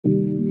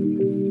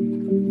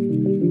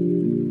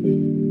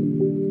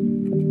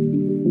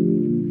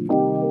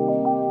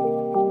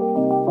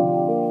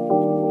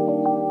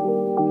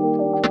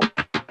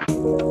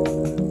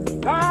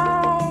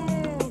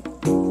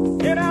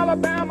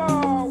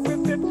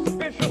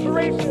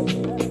nation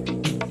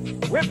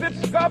with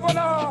its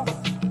governor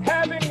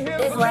having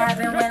his... It's what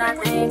happened when I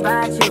think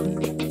about you.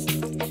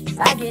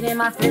 I get in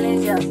my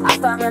feelings, yeah. I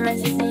start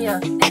reminiscing, yeah.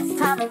 Next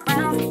time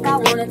around, I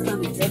want it to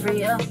be different,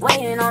 yeah.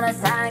 Waiting on a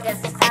sign,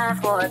 guess it's time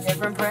for a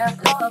different prayer.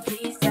 Lord,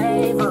 please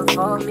save her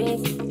for me.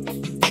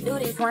 Do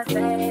this one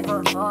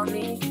favor for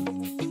me.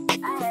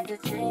 I had to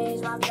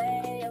change my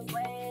way of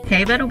way.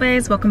 Hey Battle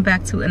Bays, welcome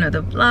back to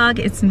another vlog.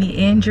 It's me,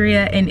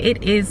 Andrea, and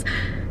it is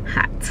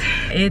hot.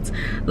 It's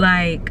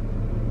like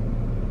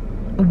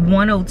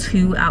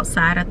 102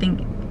 outside, I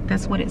think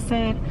that's what it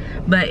said,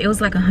 but it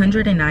was like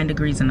 109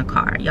 degrees in the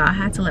car. Y'all, I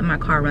had to let my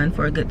car run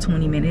for a good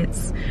 20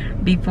 minutes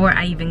before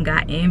I even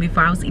got in,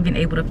 before I was even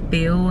able to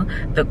feel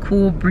the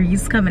cool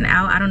breeze coming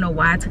out. I don't know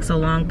why it took so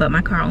long, but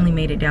my car only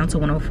made it down to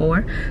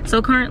 104.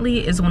 So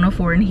currently it's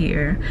 104 in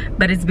here,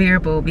 but it's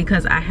bearable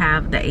because I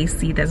have the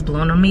AC that's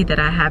blowing on me that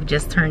I have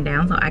just turned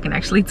down so I can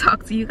actually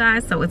talk to you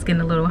guys. So it's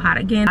getting a little hot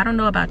again. I don't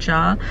know about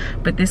y'all,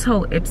 but this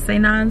whole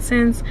IPCEI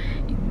nonsense,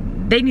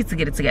 they need to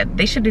get it together.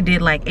 They should have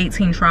did like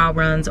 18 trial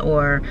runs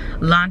or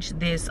launched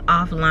this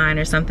offline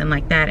or something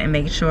like that and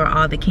make sure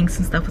all the kinks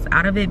and stuff was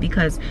out of it,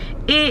 because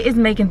it is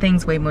making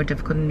things way more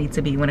difficult than it need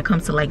to be when it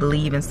comes to like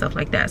leave and stuff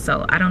like that.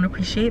 So I don't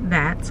appreciate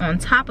that. On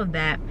top of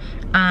that,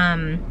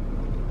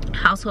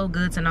 household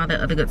goods and all that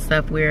other good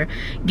stuff, we're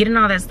getting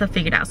all that stuff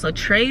figured out. So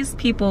Trey's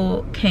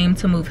people came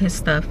to move his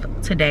stuff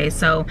today.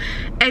 So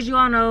as you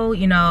all know,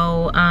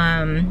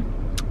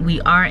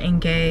 we are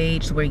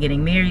engaged, we're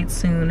getting married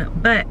soon,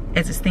 but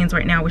as it stands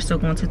right now, we're still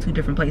going to 2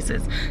 different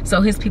places. So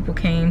his people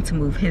came to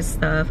move his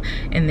stuff,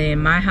 and then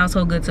my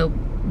household goods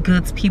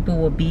people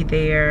will be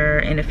there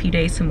in a few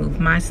days to move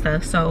my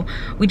stuff. So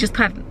we just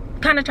kind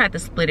of tried to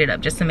split it up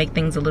just to make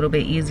things a little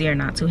bit easier,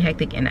 not too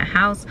hectic in the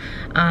house.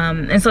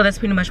 And so that's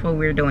pretty much what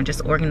we're doing,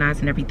 just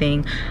organizing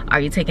everything.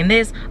 Are you taking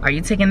this? Are you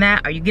taking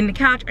that? Are you getting the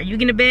couch? Are you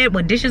getting the bed?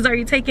 What dishes are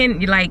you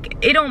taking? You're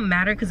like, it don't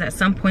matter, because at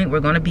some point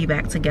we're going to be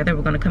back together.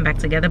 We're going to come back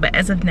together. But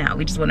as of now,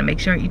 we just want to make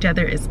sure each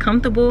other is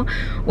comfortable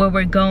where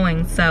we're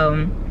going.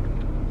 So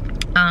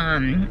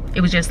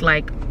it was just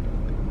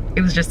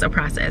a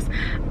process.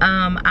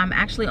 I'm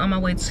actually on my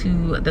way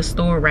to the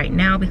store right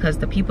now because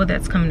the people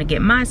that's coming to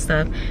get my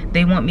stuff,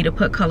 they want me to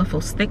put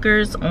colorful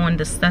stickers on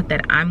the stuff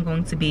that I'm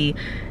going to be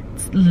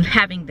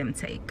having them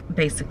take,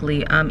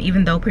 basically.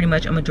 Even though pretty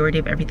much a majority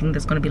of everything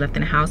that's going to be left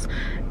in the house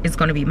is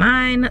going to be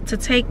mine to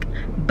take,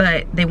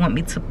 but they want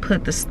me to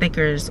put the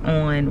stickers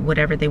on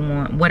whatever they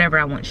want, whatever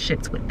I want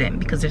shipped with them,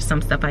 because there's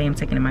some stuff I am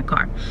taking in my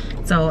car.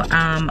 So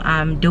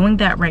I'm doing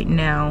that right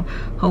now.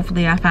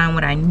 Hopefully I find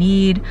what I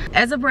need.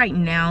 As of right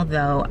now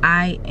though,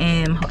 I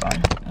am, hold on,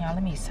 y'all,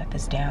 let me set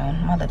this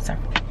down. My lips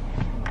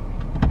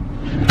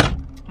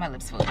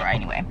feel dry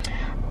anyway.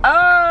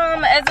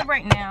 As of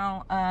right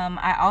now,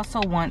 I also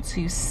want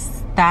to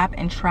stop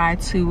and try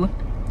to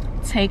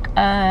take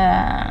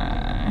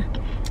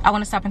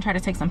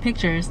some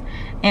pictures.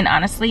 And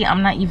honestly,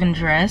 I'm not even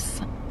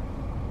dressed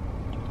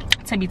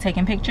to be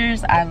taking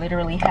pictures. I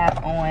literally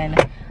have on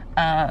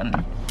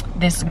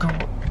this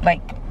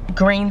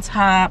green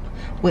top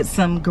with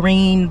some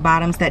green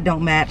bottoms that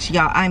don't match.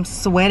 Y'all, I'm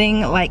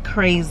sweating like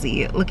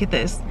crazy. Look at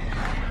this.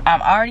 I'm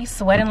already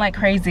sweating like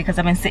crazy because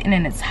I've been sitting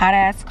in this hot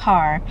ass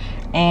car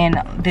and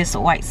this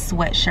white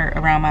sweatshirt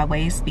around my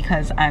waist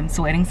because I'm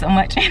sweating so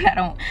much, and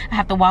I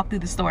have to walk through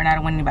the store and I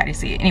don't want anybody to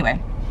see it.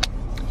 Anyway,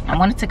 I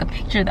want to take a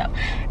picture though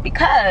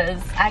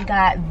because I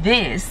got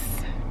this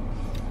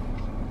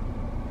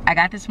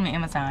from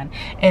Amazon,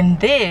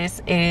 and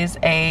this is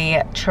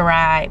a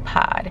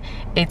tripod.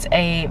 It's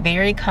a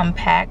very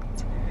compact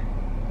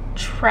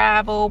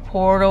travel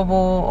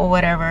portable or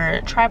whatever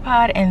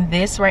tripod, and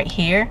this right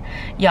here,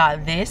 y'all,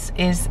 this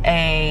is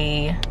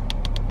a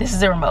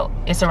remote.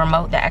 It's a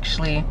remote that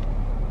actually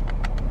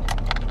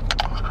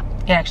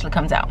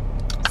comes out.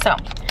 So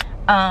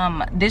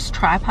this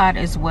tripod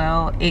as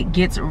well, it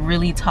gets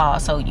really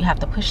tall, so you have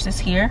to push this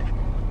here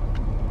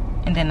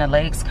and then the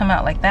legs come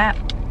out like that,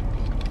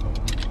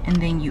 and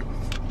then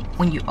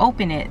when you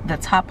open it, the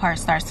top part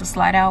starts to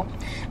slide out,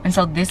 and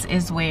so this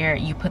is where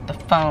you put the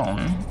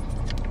phone.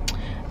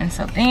 And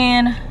so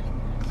then,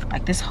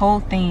 like, this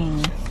whole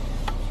thing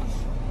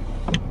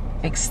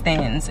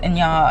extends, and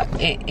y'all,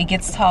 it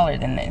gets taller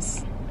than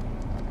this.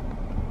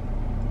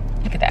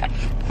 Look at that.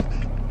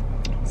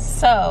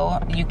 So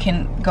you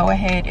can go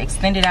ahead,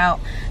 extend it out,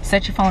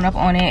 set your phone up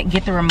on it,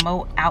 get the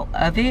remote out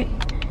of it,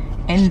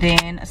 and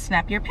then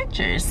snap your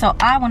pictures. So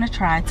I want to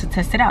try to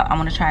test it out. I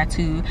want to try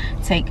to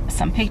take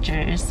some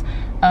pictures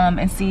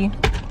and see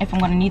if I'm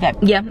gonna need that.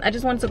 Yeah, I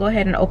just wanted to go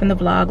ahead and open the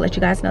vlog, let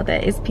you guys know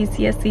that it's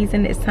PCS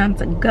season, it's time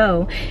to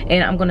go,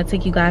 and I'm gonna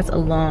take you guys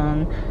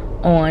along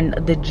on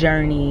the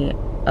journey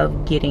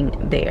of getting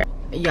there.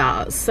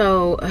 Y'all,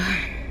 so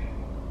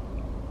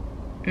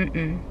I've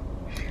been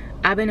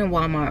in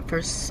Walmart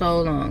for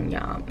so long,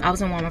 y'all. I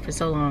was in Walmart for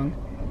so long.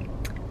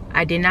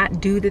 I did not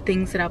do the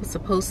things that I was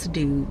supposed to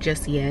do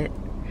just yet.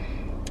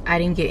 I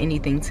didn't get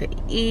anything to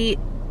eat.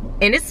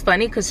 And it's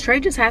funny because Trey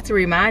just had to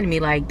remind me,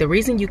 like, the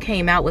reason you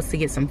came out was to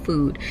get some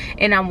food.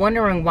 And I'm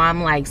wondering why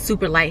I'm like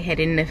super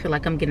lightheaded and I feel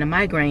like I'm getting a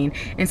migraine.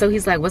 And so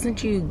he's like,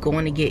 wasn't you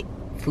going to get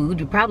food?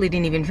 You probably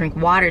didn't even drink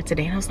water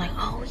today. And I was like,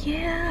 oh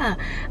yeah,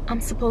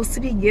 I'm supposed to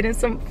be getting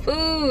some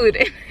food.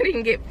 And I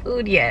didn't get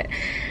food yet.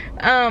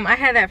 I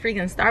had that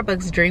freaking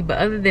Starbucks drink, but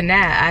other than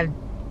that,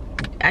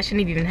 I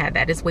shouldn't have even had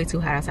that. It's way too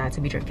hot outside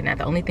to be drinking that.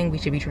 The only thing we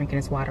should be drinking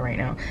is water right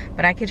now.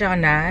 But I kid y'all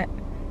not,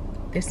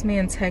 this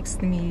man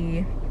texted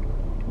me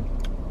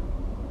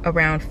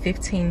around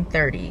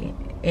 15:30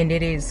 and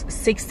it is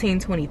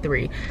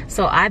 16:23.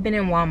 So I've been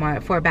in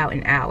Walmart for about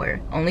an hour,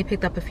 only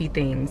picked up a few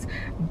things,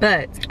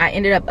 but I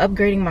ended up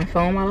upgrading my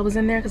phone while I was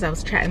in there because I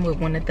was chatting with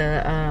one of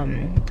the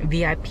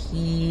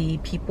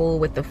VIP people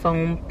with the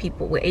phone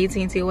people with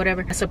AT&T or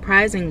whatever.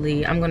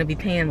 Surprisingly, I'm going to be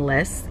paying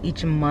less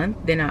each month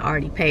than I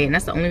already pay, and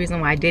that's the only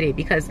reason why I did it,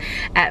 because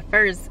at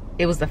first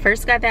it was the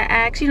first guy that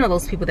asked, you know,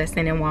 those people that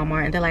stand in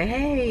Walmart and they're like,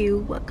 hey,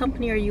 what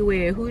company are you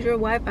with? Who's your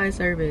Wi-Fi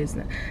service?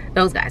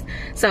 Those guys.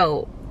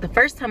 So the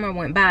first time I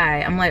went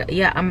by, I'm like,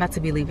 yeah, I'm about to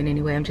be leaving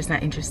anyway. I'm just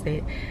not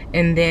interested.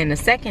 And then the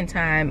second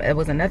time, it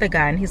was another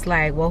guy and he's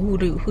like, well,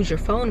 who's your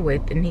phone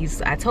with? And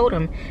I told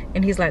him,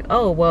 and he's like,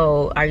 oh,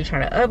 well, are you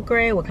trying to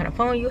upgrade? What kind of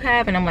phone you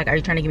have? And I'm like, are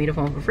you trying to give me the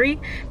phone for free?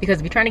 Because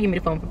if you're trying to give me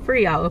the phone for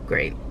free, I'll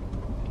upgrade.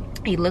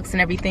 He looks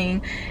and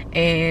everything,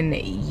 and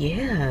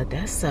yeah,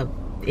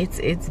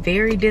 it's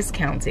very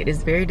discounted.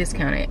 It's very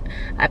discounted.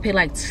 I pay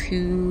like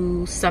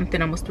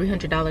 $2something, almost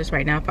 $300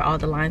 right now for all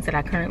the lines that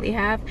I currently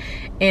have,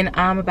 and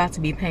I'm about to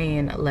be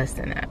paying less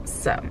than that.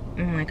 So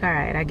I'm like, all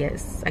right, I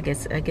guess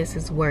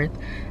it's worth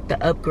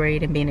the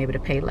upgrade and being able to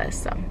pay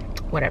less. So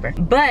whatever.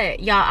 But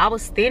y'all, I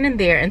was standing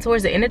there, and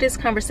towards the end of this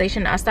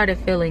conversation, I started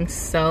feeling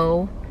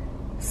so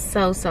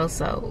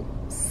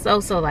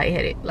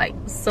lightheaded, like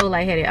so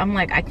lightheaded. I'm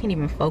like, I can't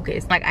even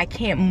focus. Like, I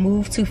can't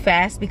move too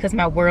fast because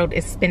my world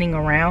is spinning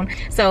around.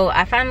 So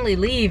I finally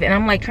leave and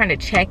I'm like trying to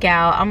check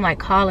out. I'm like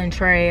calling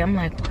Trey. I'm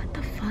like, what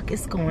the fuck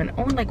is going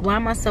on? Like, why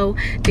am I so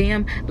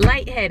damn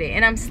lightheaded?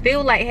 And I'm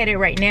still lightheaded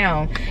right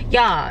now,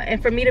 y'all.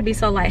 And for me to be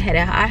so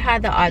lightheaded, I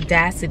had the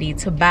audacity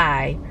to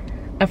buy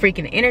a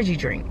freaking energy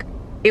drink.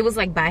 It was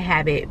like by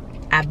habit.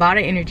 I bought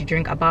an energy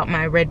drink, I bought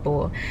my Red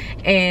Bull,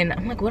 and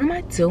I'm like, what am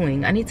I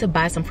doing? I need to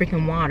buy some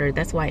freaking water.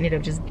 That's why I ended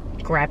up just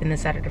grabbing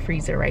this out of the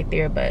freezer right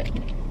there. But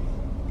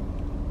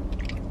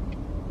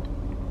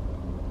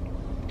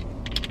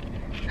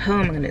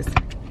oh my goodness,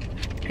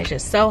 it's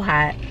just so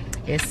hot.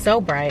 It's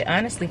so bright. I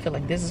honestly feel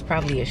like this is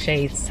probably a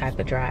shades type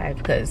of drive,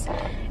 because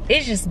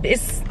it's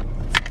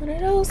one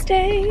of those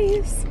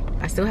days.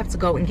 I still have to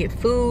go and get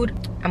food.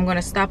 I'm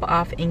gonna stop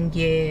off and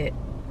get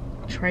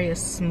Trey a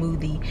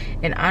smoothie,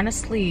 and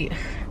honestly,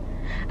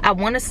 I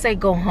want to say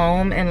go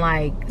home and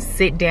like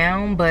sit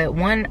down, but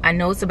one, I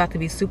know it's about to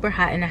be super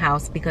hot in the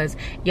house because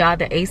y'all,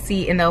 the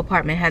AC in the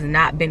apartment has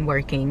not been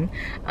working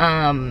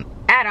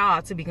at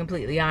all, to be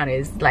completely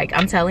honest. Like,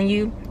 I'm telling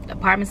you, the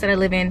apartments that I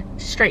live in,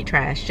 straight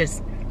trash,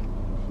 just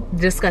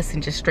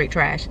disgusting, just straight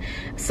trash.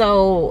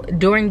 So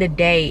during the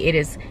day it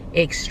is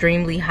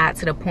extremely hot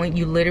to the point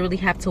you literally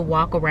have to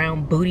walk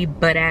around booty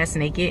butt ass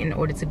naked in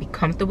order to be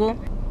comfortable.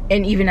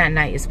 And even at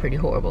night it's pretty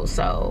horrible.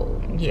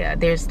 So yeah,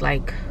 there's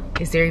like,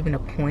 is there even a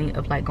point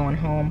of like going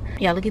home?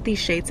 Yeah, look at these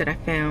shades that I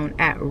found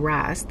at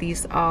Ross.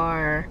 These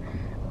are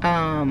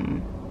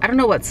I don't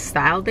know what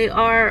style they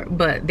are,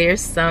 but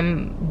there's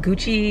some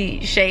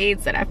Gucci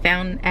shades that I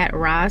found at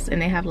Ross,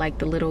 and they have like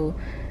the little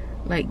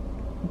like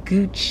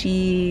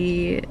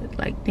Gucci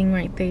like thing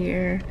right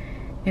there,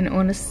 and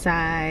on the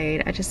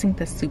side I just think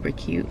that's super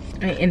cute.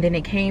 And then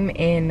it came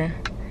in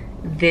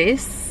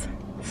this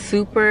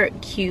super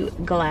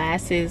cute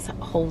glasses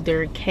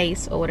holder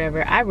case or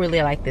whatever. I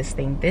really like this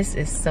thing. This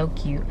is so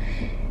cute,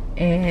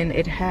 and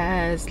it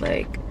has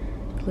like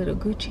a little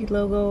Gucci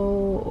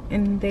logo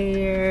in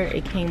there.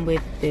 It came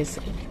with this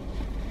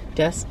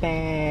dust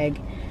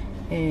bag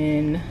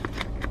and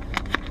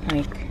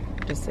like,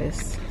 what is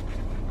this?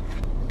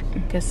 I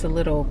guess a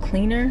little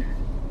cleaner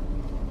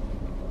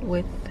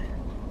with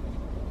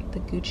the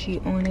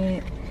Gucci on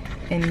it.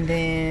 And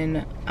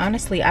then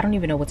honestly, I don't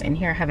even know what's in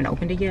here. I haven't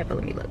opened it yet, but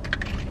let me look.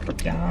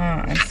 Y'all,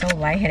 I'm so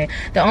lightheaded.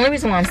 The only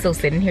reason why I'm still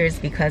sitting here is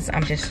because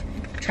I'm just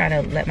trying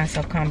to let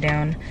myself calm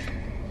down,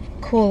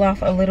 cool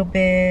off a little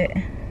bit.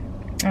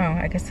 Oh,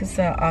 I guess it's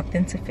an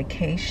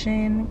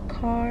authentication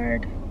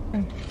card.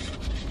 Oh.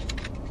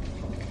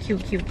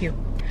 Cute.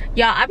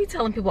 Y'all, I be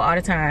telling people all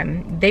the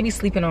time, they be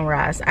sleeping on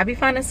Ross. I be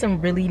finding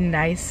some really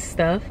nice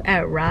stuff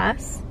at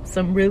Ross,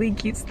 some really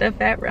cute stuff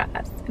at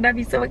Ross, and I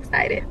be so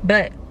excited.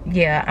 But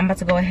yeah, I'm about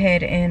to go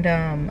ahead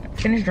and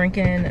finish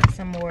drinking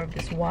some more of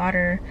this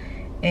water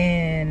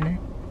and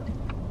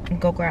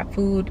go grab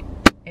food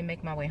and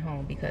make my way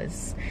home,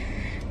 because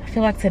I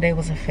feel like today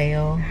was a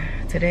fail.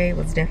 Today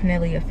was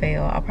definitely a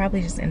fail. I'll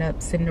probably just end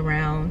up sitting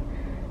around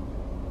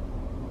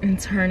and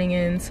turning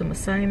in some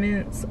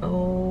assignments.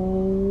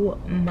 Oh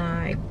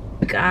my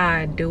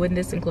God, doing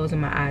this and closing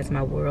my eyes,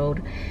 my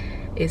world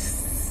is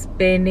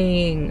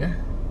spinning.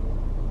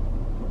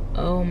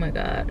 Oh my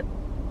God.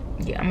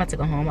 Yeah, I'm about to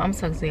go home. I'm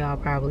gonna talk to y'all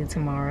probably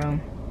tomorrow.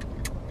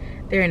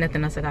 there ain't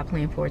nothing else I got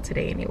planned for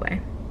today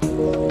anyway.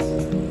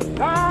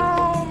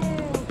 Down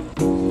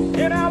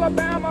in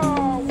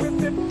Alabama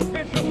with its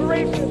vicious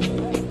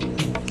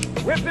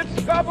racism, with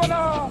its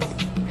governor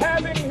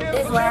having his...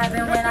 It's what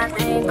happened when I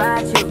think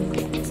about you.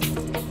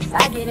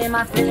 I get in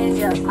my feelings,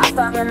 yeah. I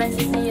start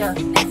reminiscing, yeah.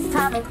 Next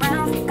time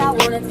around, I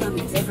want it to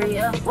be different,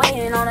 yeah.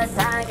 Waiting on a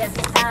sign, guess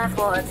it's time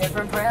for a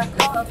different prayer.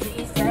 Lord,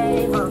 please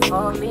save her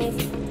for me. Do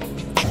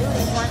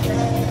this one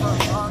favor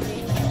for me.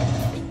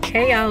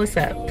 Hey y'all, what's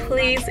up?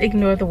 Please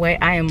ignore the way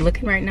I am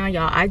looking right now,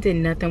 y'all. I did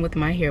nothing with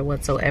my hair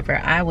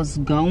whatsoever. I was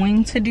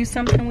going to do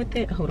something with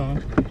it. Hold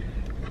on.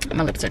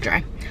 My lips are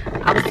dry.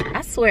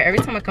 I swear every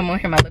time I come on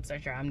here my lips are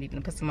dry. I'm needing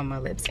to put some on my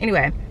lips.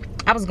 Anyway,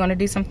 I was gonna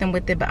do something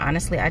with it, but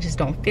honestly I just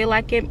don't feel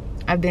like it.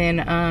 I've been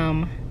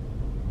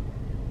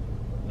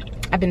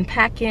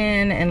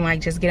packing and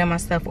like just getting my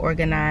stuff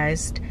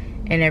organized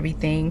and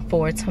everything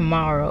for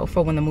tomorrow,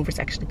 for when the movers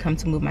actually come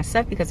to move my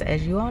stuff, because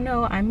as you all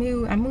know, I'm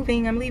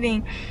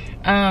leaving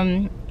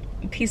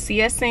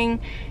PCSing.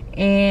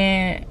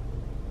 And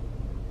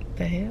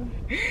the hell,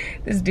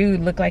 this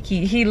dude look like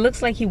he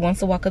looks like he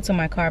wants to walk up to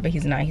my car, but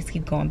he's not. He's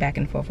keep going back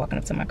and forth walking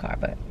up to my car,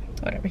 but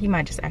whatever, he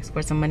might just ask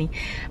for some money.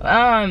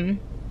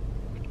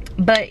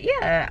 But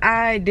yeah,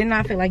 I did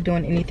not feel like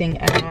doing anything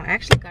at all. I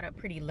actually got up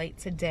pretty late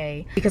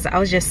today because I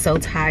was just so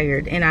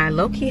tired, and I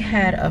low-key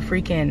had a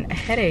freaking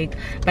headache,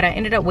 but I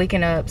ended up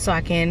waking up so I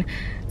can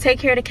take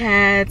care of the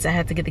cats. I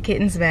had to get the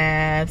kittens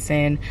baths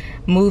and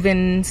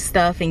moving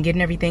stuff and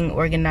getting everything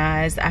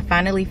organized. I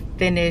finally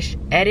finished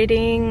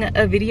editing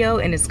a video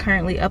and it's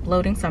currently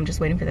uploading, so I'm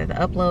just waiting for that to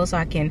upload so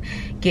I can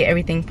get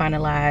everything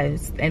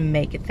finalized and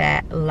make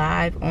that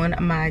live on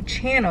my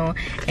channel.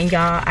 And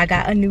y'all, I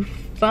got a new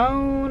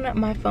phone.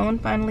 My phone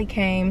finally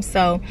came,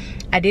 so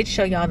I did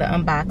show y'all the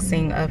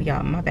unboxing of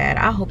y'all. My bad.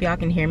 I hope y'all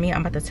can hear me.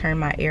 I'm about to turn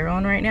my air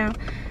on right now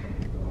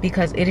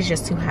because it is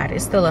just too hot.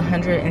 It's still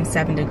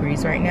 107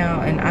 degrees right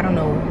now, and I don't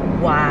know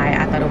why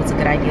I thought it was a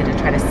good idea to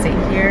try to sit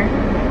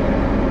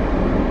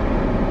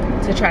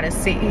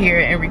here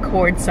and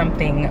record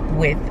something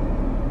with,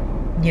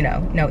 you know,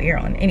 no air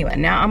on. Anyway,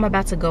 now I'm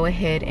about to go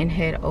ahead and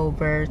head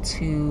over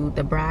to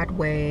the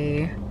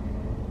Broadway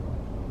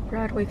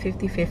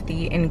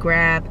 50/50 and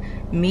grab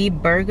me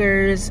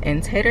burgers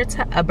and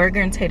a burger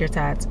and tater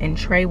tots, and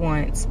Trey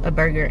wants a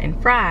burger and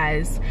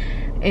fries,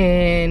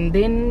 and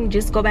then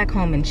just go back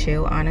home and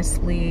chill,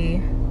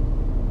 honestly,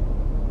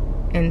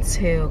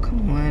 until,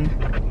 come on,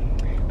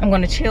 I'm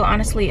gonna chill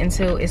honestly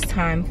until it's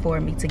time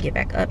for me to get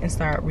back up and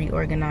start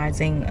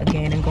reorganizing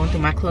again and going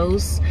through my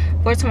clothes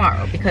for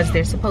tomorrow, because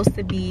they're supposed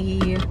to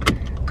be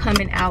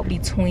coming out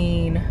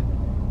between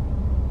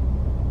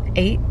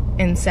 8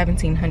 and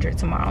 1700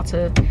 tomorrow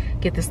to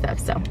get the stuff.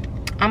 So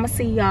I'ma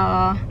see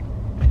y'all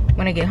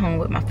when I get home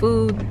with my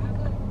food,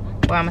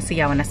 or I'ma see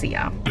y'all when I see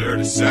y'all.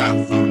 Dirty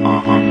South,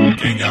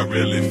 can y'all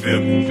really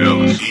feel me?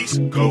 Feel us. East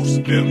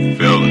Coast, feel me?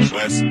 Feel us.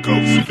 West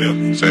Coast, feel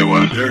me? Say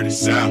what? Dirty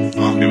South,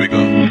 here we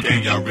go.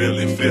 Can y'all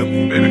really feel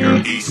me? Baby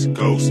girl. East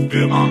Coast,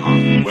 feel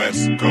me?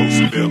 West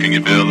Coast, feel me? Can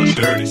you feel us?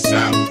 Dirty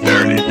South,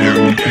 dirty.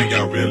 Can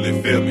y'all really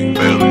feel me?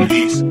 Feel it.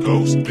 East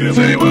Coast, feel me?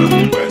 Say what?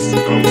 West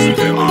Coast,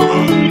 feel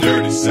me?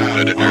 Dirty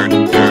South,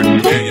 dirty.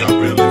 Can y'all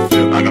really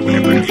feel me? I got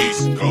me.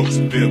 East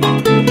Coast, feel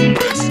me?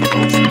 West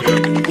Coast, feel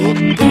me?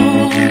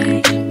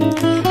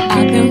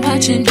 I've been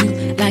watching you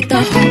like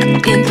the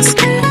hawk in the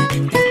sky.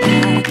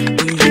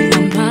 You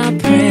are my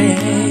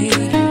prey.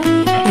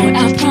 Boy, I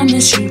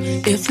promise you,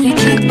 if we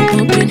keep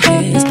bumping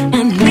heads,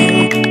 I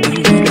know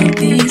one of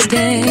these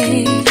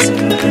days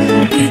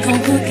we gon'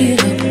 hook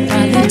it up,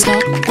 probably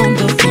talk on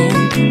the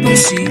phone. But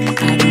see,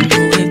 I don't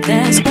know if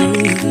that's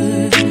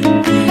good.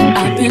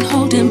 I've been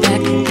holding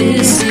back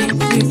this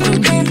secret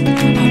from you.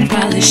 I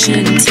probably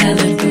shouldn't tell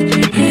it,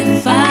 but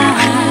if I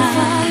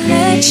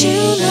let you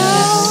know.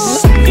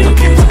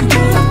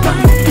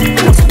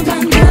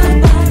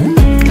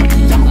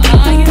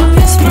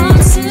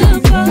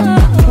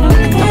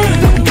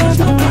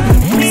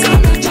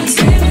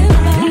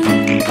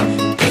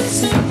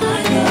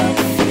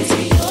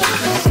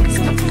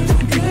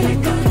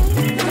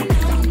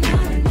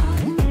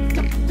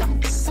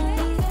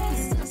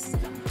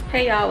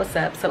 Hey y'all, what's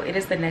up? So it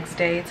is the next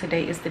day.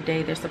 Today is the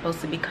day they're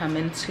supposed to be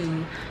coming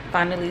to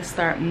finally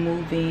start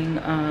moving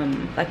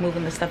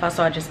moving the stuff out.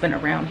 So I just been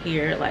around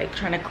here like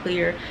trying to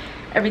clear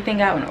everything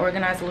out and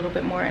organize a little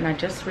bit more, and I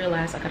just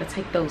realized I gotta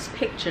take those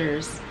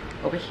pictures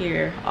over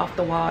here off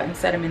the wall and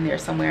set them in there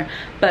somewhere.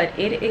 But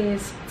it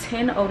is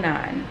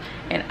 10:09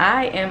 and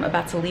I am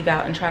about to leave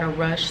out and try to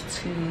rush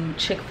to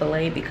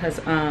Chick-fil-A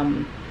because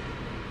I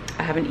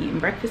haven't eaten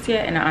breakfast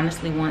yet, and I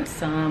honestly want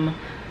some,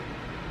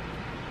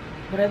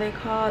 what are they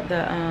called,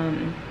 the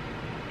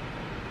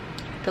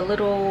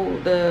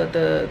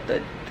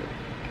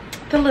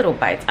little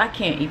bites. I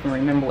can't even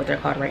remember what they're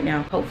called right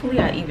now. Hopefully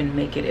I even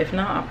make it. If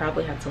not, I'll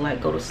probably have to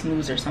like go to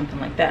Snooze or something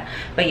like that.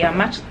 But yeah,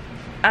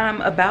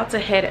 I'm about to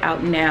head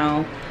out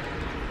now,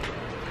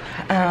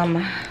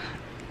 and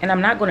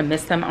I'm not going to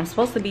miss them. I'm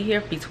supposed to be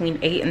here between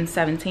 8 and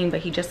 17,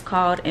 but he just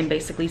called and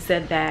basically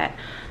said that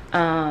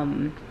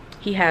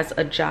he has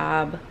a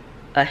job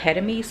ahead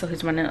of me, so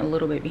he's running a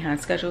little bit behind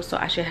schedule. So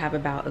I should have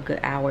about a good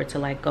hour to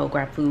like go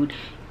grab food,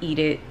 eat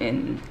it,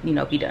 and you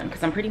know, be done,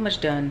 because I'm pretty much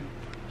done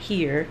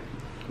here.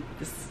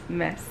 This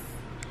mess.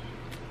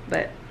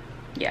 But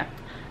yeah,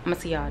 I'm gonna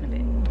see y'all in a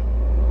bit.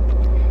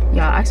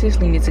 Y'all, I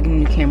seriously need to get a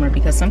new camera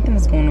because something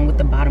is going on with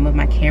the bottom of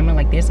my camera.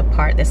 Like there's a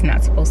part that's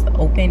not supposed to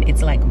open.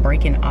 It's like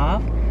breaking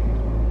off.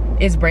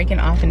 It's breaking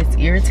off and it's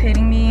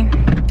irritating me.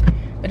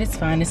 But it's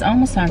fine. It's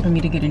almost time for me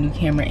to get a new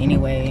camera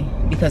anyway,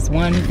 because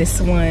this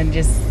one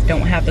just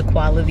don't have the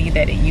quality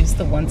that it used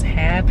to want to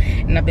have,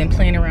 and I've been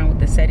playing around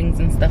with the settings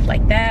and stuff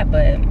like that,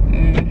 but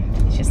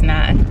it's just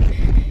not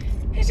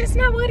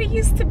what it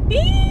used to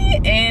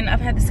be. And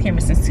I've had this camera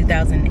since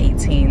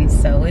 2018,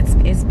 so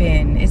it's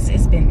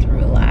been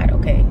through a lot.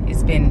 Okay,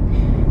 it's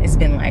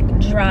been like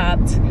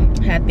dropped,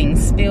 had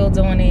things spilled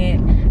on it,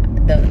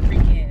 the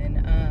freaking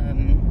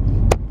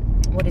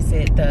what is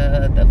it,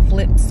 the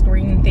flip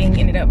screen thing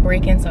ended up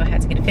breaking, so I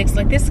had to get it fixed.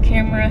 Like this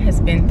camera has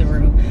been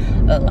through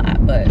a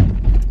lot, but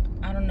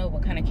I don't know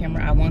what kind of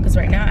camera I want, because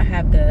right now I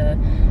have the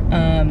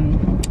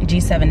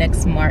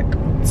G7X Mark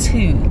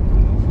II,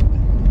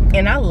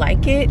 and I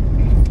like it,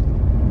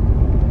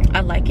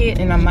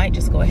 and I might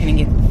just go ahead and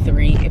get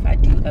 3 if I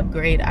do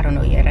upgrade. I don't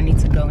know yet. I need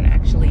to go and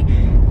actually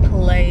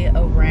play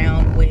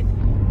around with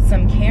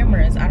some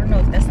cameras. I don't know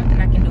if that's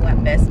something I can do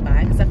at Best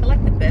Buy, because I feel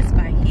like the Best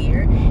Buy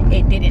here,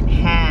 it didn't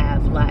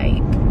have what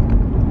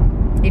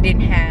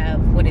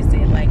is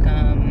it, like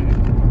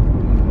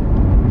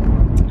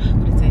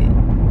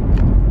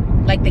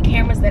like the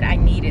cameras that I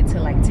needed to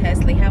like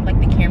test. They have like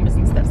the cameras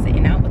and stuff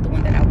sitting out, but the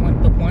ones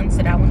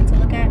that I wanted to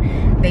look at,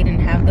 they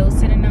didn't have those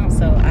sitting out.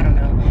 So I don't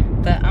know,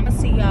 but I'm gonna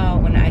see y'all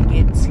when I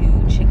get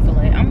to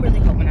Chick-fil-A. I'm really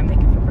hoping I make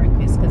it for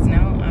breakfast, because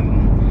now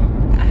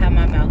I have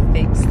my mouth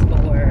fixed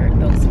for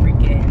those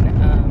freaking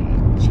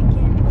chicken.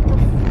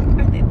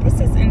 This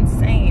is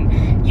insane.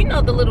 You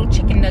know, the little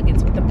chicken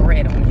nuggets with the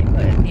bread on it.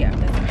 But yeah,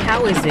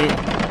 how is it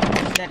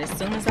that as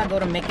soon as I go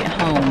to make it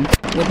home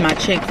with my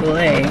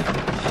Chick-fil-A,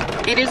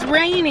 it is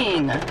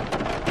raining?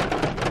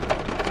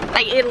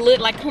 Like it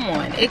looked like, come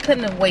on, it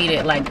couldn't have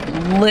waited like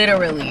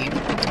literally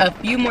a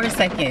few more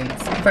seconds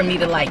for me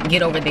to like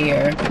get over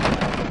there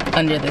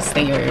under the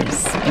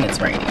stairs, and it's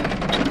raining.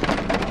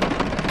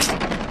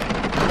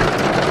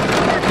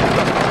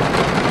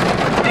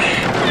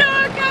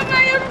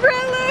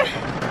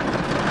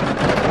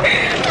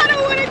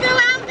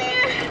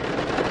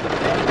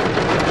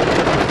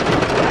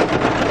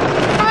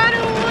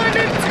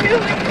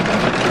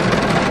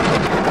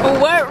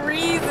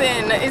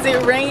 Is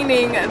it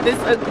raining this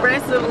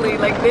aggressively?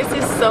 Like, this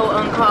is so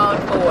uncalled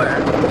for.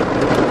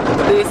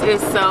 This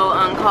is so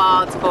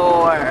uncalled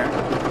for.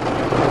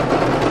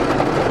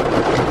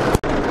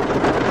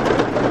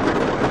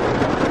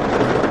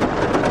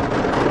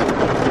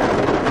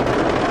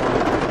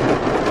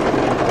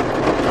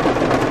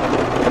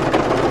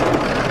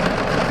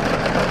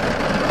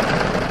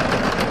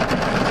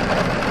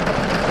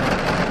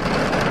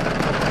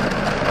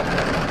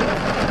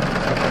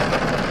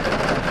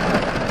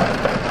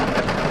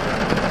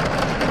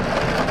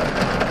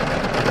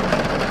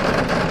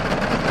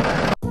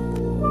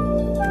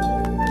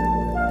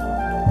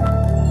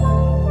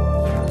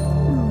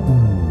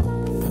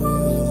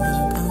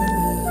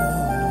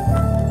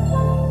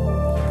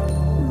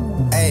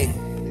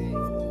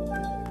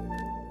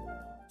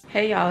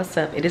 Hey y'all, what's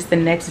up? It is the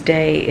next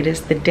day. It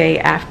is the day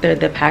after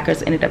the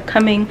packers ended up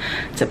coming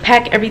to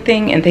pack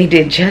everything, and they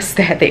did just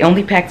that. They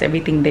only packed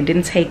everything. They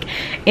didn't take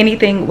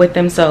anything with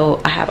them.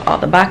 So I have all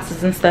the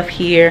boxes and stuff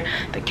here.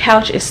 The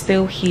couch is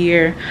still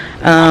here,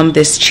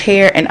 this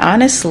chair, and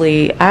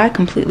honestly I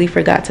completely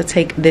forgot to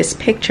take this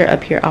picture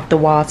up here off the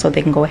wall, so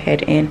they can go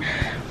ahead and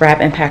wrap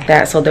and pack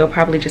that. So they'll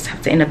probably just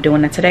have to end up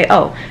doing that today.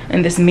 Oh,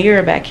 and this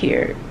mirror back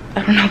here,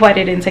 I don't know why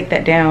they didn't take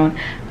that down,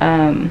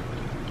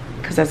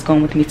 because that's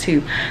going with me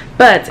too.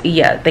 But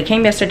yeah, they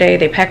came yesterday,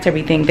 they packed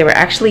everything. They were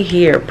actually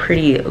here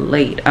pretty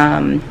late.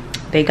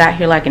 They got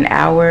here like an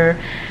hour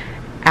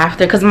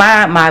after, because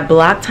my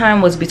block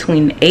time was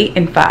between 8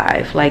 and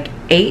 5, like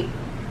 8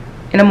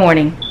 in the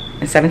morning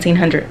and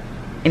 1700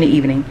 in the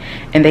evening,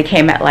 and they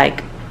came at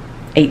like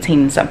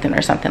 18 something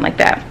or something like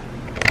that.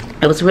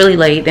 It was really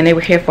late. Then they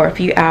were here for a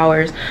few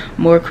hours.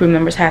 More crew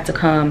members had to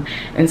come,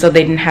 and so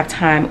they didn't have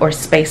time or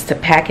space to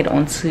pack it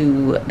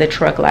onto the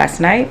truck last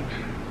night.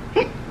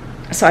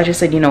 So I just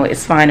said, you know,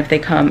 it's fine if they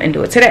come and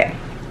do it today.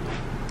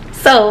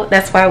 So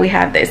that's why we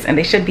have this, and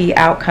they should be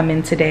out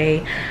coming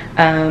today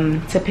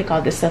to pick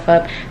all this stuff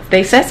up.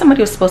 They said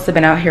somebody was supposed to have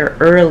been out here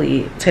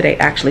early today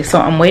actually,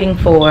 so I'm waiting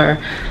for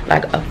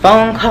like a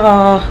phone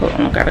call. Hold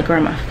on, I gotta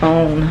grab my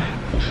phone.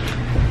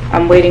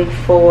 I'm waiting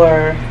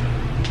for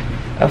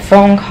a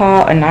phone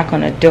call, a knock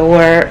on a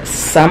door,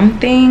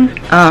 something.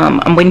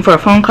 I'm waiting for a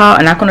phone call,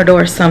 a knock on the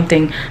door,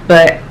 something.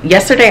 But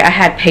yesterday I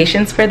had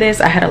patience for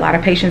this. I had a lot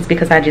of patience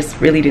because I just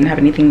really didn't have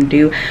anything to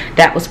do.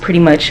 That was pretty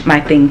much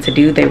my thing to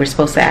do. They were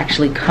supposed to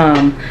actually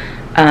come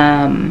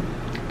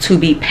to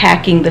be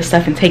packing the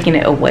stuff and taking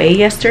it away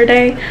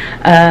yesterday.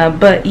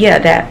 But yeah,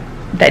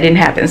 that didn't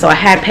happen. So I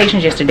had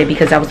patience yesterday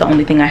because that was the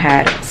only thing I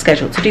had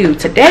scheduled to do.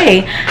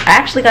 Today I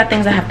actually got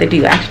things I have to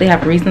do. I actually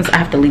have reasons I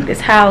have to leave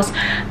this house.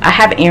 I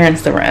have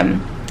errands to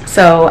run,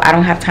 so I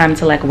don't have time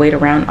to like wait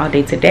around all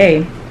day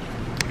today.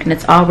 And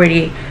it's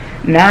already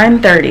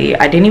 9:30.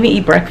 I didn't even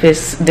eat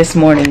breakfast this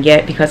morning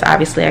yet because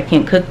obviously I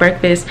can't cook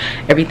breakfast.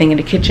 Everything in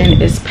the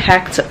kitchen is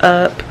packed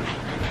up.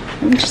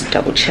 Let me just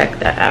double check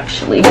that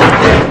actually.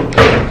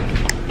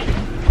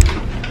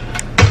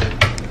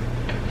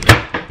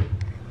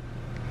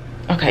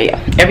 Okay,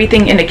 yeah,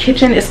 everything in the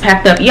kitchen is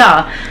packed up.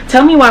 Y'all,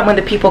 tell me why when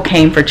the people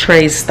came for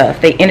Trey's stuff,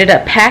 they ended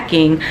up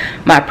packing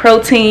my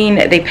protein,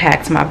 they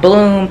packed my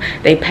bloom,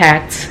 they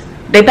packed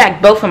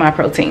both of my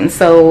proteins.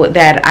 So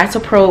that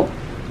isopro,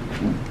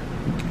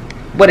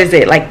 what is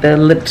it, like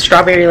the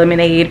strawberry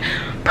lemonade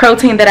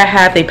protein that I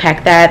have, they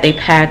packed that. They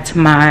packed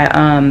my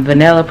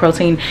vanilla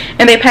protein,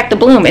 and they packed the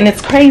bloom. And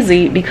it's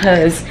crazy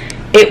because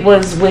it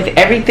was with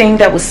everything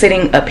that was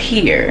sitting up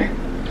here.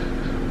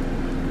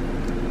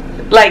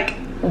 Like,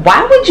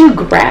 why would you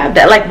grab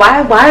that? Like,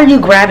 why are you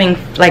grabbing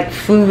like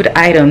food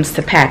items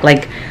to pack?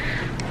 Like,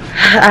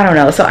 I don't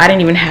know. So I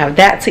didn't even have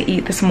that to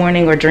eat this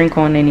morning or drink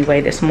on anyway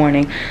this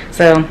morning.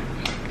 So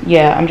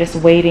yeah, I'm just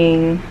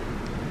waiting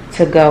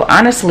to go.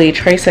 Honestly,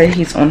 Trey said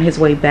he's on his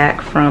way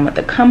back from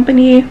the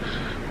company,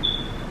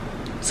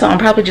 so I'm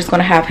probably just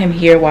gonna have him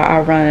here while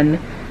I run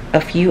a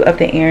few of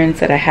the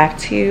errands that I have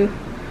to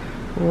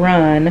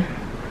run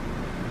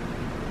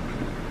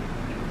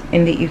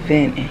in the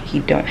event he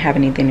don't have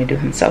anything to do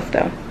himself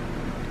though,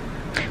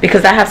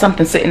 because I have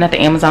something sitting at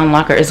the Amazon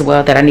locker as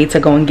well that I need to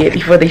go and get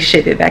before they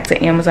ship it back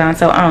to Amazon.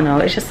 So I don't know,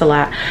 it's just a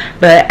lot.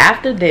 But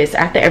after this,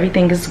 after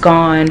everything is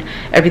gone,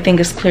 everything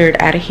is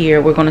cleared out of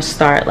here, we're gonna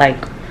start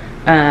like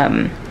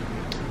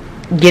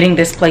getting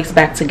this place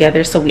back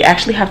together. So we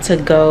actually have to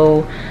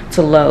go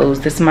to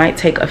Lowe's. This might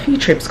take a few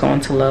trips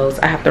going to Lowe's.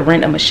 I have to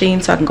rent a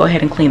machine so I can go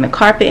ahead and clean the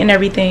carpet and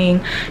everything,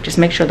 just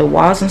make sure the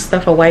walls and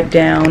stuff are wiped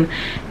down,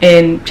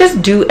 and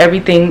just do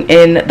everything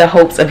in the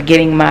hopes of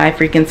getting my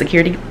freaking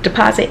security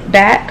deposit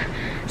back.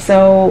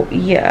 So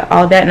yeah,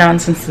 all that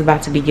nonsense is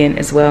about to begin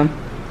as well.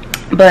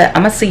 But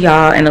I'm gonna see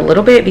y'all in a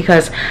little bit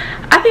because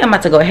I think I'm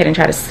about to go ahead and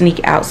try to sneak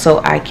out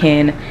so I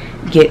can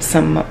get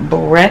some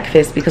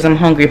breakfast because I'm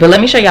hungry. But let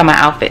me show y'all my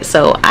outfit.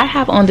 So I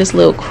have on this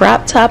little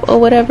crop top or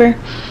whatever,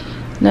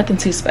 nothing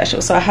too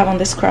special. So I have on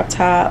this crop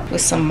top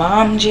with some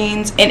mom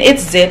jeans, and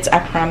it's zipped, I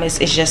promise.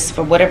 It's just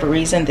for whatever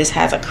reason this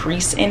has a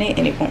crease in it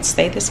and it won't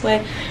stay this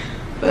way.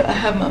 But I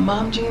have my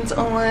mom jeans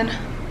on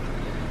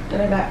that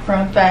I got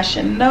from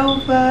Fashion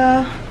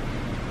Nova.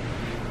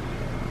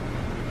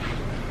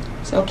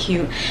 So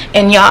cute.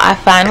 And y'all, I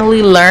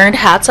finally learned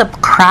how to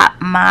crop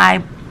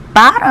my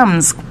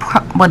bottoms.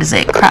 What is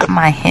it, crop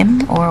my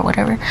hem or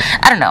whatever,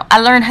 I don't know. I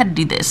learned how to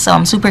do this, so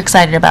I'm super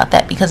excited about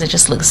that because it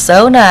just looks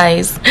so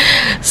nice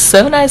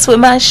with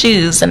my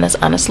shoes. And that's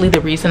honestly the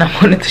reason I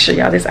wanted to show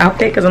y'all this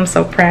outfit, because I'm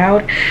so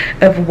proud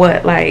of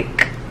what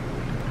like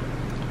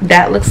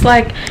that looks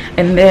like.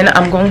 And then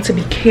I'm going to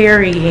be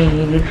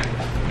carrying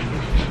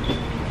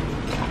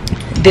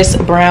this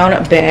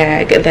brown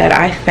bag that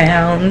I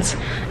found.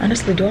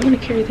 Honestly, do I want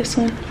to carry this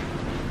one?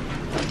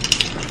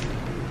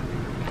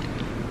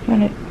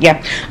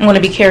 Yeah, I'm going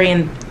to be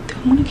carrying, do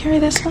I want to carry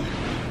this one?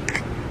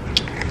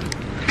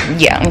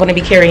 Yeah, I'm going to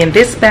be carrying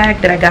this bag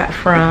that I got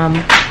from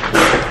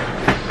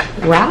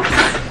Ross.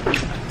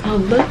 Oh,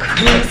 look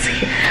who's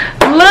here.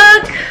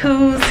 Look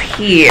who's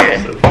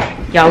here.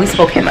 Y'all, we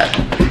spoke him up.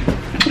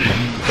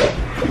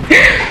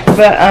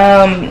 But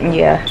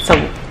yeah, so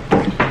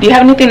do you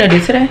have anything to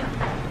do today?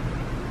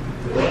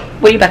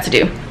 What are you about to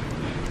do?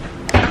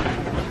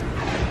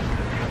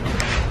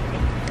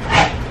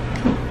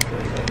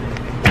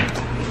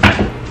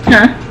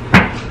 Huh?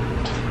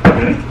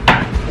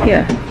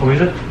 Yeah. What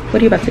is it?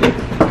 What are you about to do?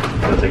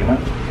 I'll take him out.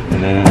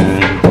 And then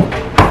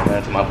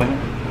to my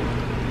appointment?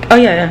 Oh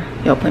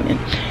yeah, your appointment.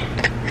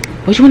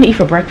 What you want to eat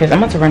for breakfast? I'm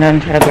about to run out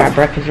and try to grab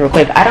breakfast real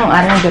quick. I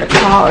didn't get a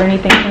call or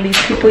anything from these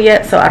people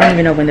yet, so I don't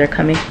even know when they're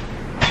coming.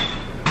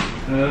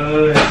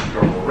 That's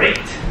great.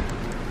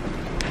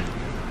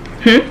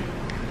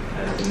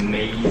 That's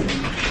amazing.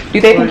 Do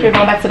they think you're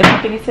going back to the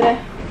company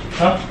today?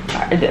 Huh?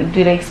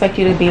 Do they expect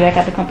you to be back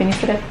at the company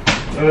today?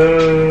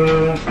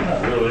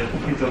 Not really.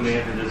 He told me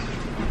I could just,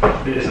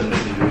 it's a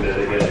missing do that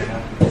I guess,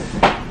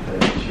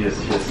 you know.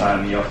 She has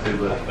signed me off to,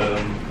 but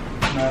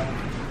no.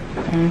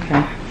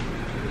 Okay.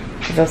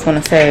 Because I was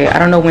going to say, I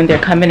don't know when they're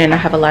coming, and I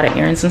have a lot of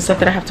errands and stuff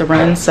that I have to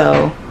run,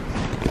 so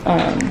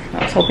I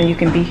was hoping you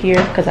can be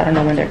here because I don't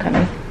know when they're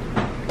coming.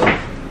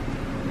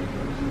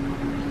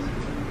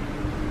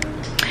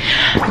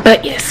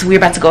 But yes, we're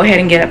about to go ahead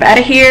and get up out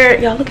of here.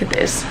 Y'all, look at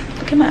this.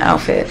 Look at my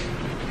outfit.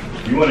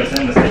 You want to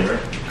send us there,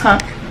 right? Huh?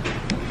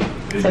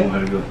 You didn't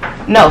want to go.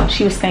 No,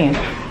 she was staying.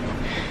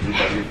 You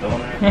thought you were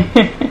throwing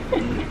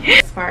her?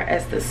 As far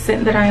as the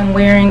scent that I am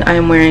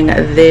wearing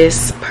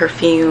this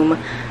perfume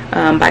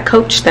by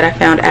Coach that I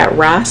found at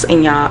Ross,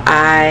 and y'all,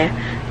 I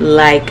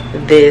like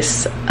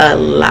this a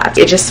lot.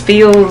 It just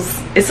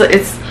feels,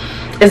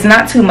 it's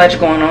not too much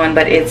going on,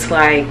 but it's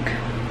like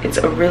It's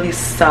a really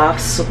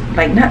soft,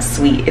 like not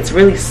sweet, it's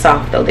really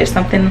soft though. There's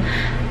something,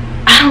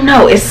 I don't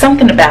know, it's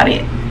something about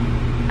it.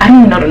 I don't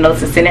even know the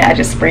notes that's in it. I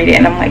just sprayed it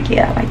and I'm like,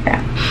 yeah, I like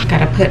that.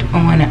 Gotta put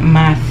on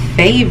my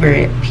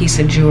favorite piece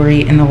of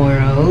jewelry in the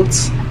world.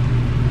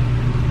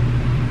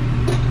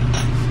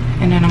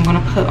 And then I'm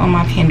gonna put on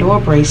my Pandora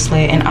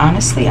bracelet. And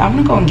honestly, I'm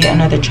gonna go and get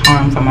another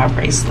charm for my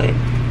bracelet.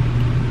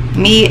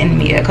 Me and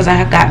Mia, because I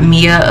have got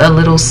Mia a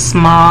little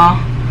small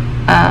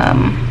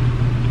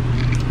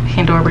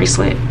Pandora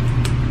bracelet.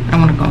 I'm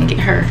gonna go and get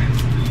her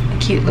a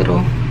cute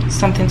little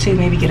something too,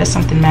 maybe get us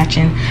something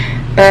matching.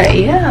 But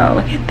yeah,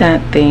 look at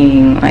that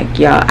thing. Like,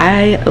 y'all,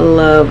 I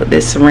love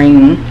this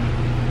ring.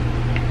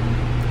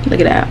 Look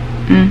at that.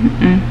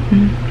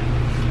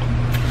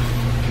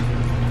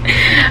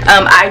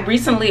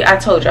 I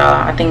told y'all,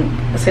 I think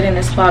I said in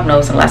this vlog, no, it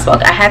was in the last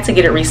vlog, I had to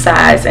get it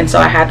resized, and so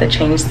I had to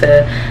change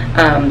the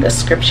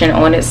description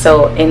on it.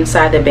 So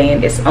inside the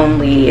band it's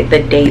only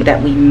the date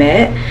that we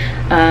met,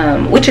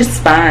 which is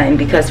fine,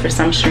 because for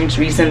some strange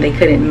reason they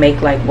couldn't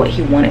make like what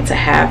he wanted to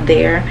have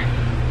there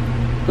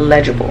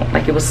legible.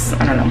 Like, it was,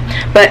 I don't know.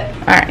 But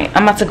all right,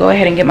 I'm about to go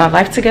ahead and get my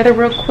life together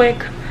real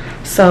quick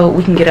so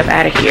we can get up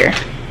out of here.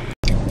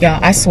 Y'all,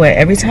 I swear,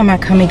 every time I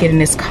come and get in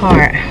this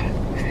car,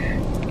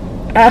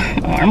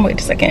 my arm, wait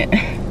a second.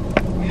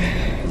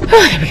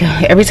 Oh, there we go.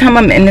 Every time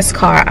I'm in this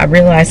car, I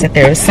realize that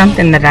there is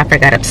something that I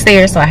forgot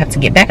upstairs, so I have to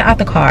get back out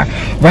the car,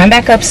 run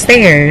back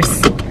upstairs,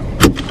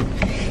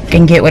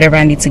 and get whatever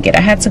I need to get.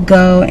 I had to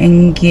go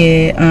and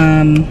get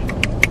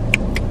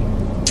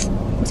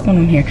what's going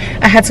on here?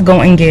 I had to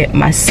go and get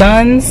my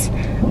son's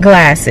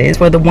glasses.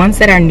 For the ones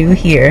that are new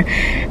here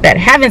that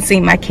haven't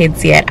seen my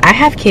kids yet, I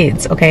have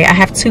kids, okay? I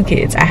have 2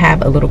 kids. I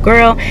have a little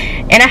girl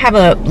and I have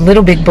a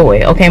little big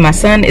boy, okay? My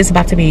son is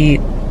about to be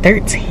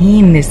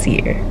 13 this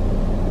year.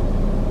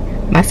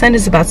 My son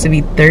is about to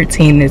be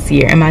 13 this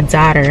year, and my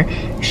daughter,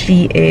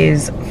 she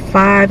is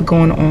 5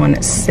 going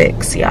on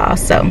 6, y'all.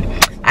 So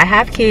I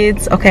have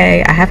kids,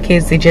 okay? I have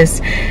kids. They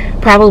just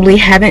probably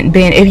haven't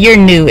been, if you're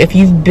new, if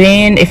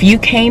you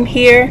came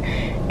here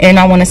and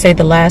I want to say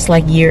the last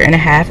like year and a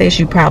half-ish,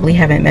 you probably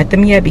haven't met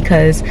them yet,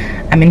 because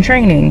I'm in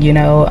training, you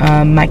know.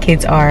 My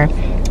kids are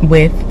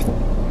with,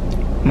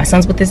 my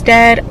son's with his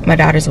dad, my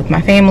daughter's with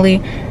my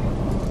family.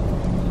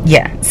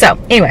 Yeah, so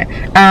anyway,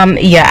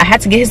 yeah, I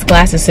had to get his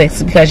glasses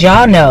fixed, because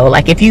y'all know,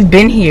 like, if you've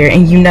been here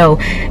and you know,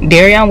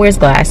 Dariyon wears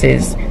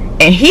glasses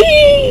and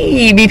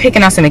he be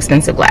picking out some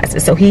expensive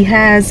glasses. So he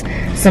has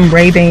some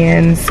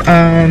Ray-Bans,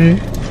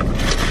 and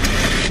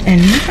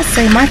I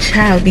say my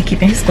child be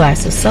keeping his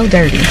glasses so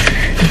dirty,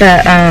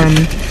 but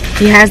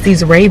he has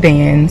these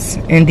Ray-Bans,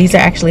 and these are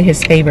actually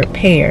his favorite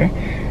pair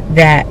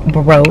that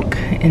broke,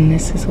 and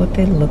this is what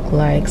they look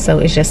like. So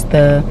it's just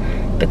the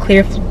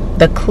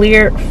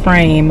clear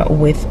frame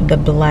with the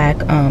black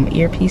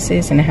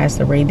earpieces, and it has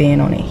the Ray-Ban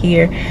on it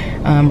here,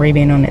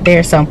 Ray-Ban on it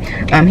there. So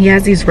he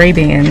has these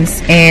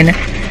Ray-Bans, and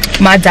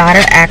my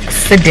daughter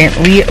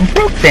accidentally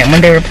broke them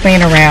when they were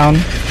playing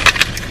around,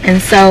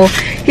 and so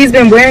he's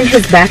been wearing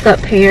his backup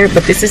pair,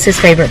 but this is his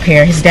favorite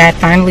pair. His dad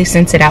finally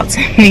sent it out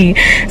to me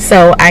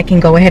so I can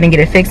go ahead and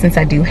get it fixed, since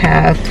I do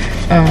have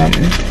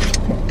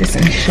this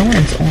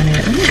insurance on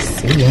it. Let me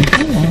see.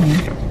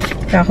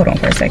 Hold on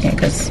for a second,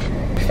 because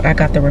I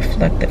got the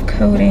reflective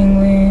coating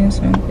lens,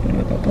 blah,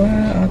 blah, blah,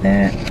 blah, all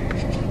that,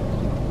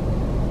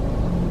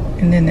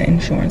 and then the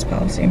insurance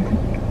policy.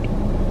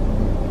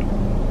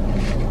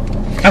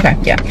 Okay,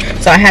 yeah,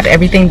 so I have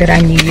everything that I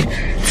need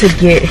to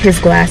get his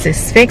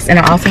glasses fixed, and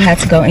I also had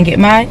to go and get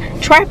my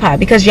tripod,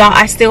 because y'all,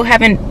 I still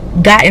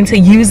haven't gotten to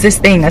use this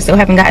thing. I still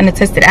haven't gotten to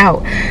test it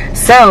out,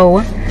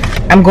 so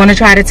I'm going to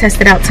try to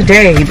test it out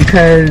today,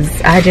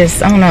 because I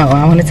don't know,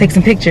 I want to take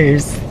some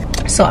pictures.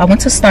 So I went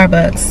to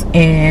Starbucks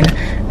and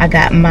I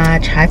got my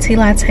chai tea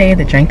latte,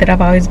 the drink that I've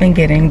always been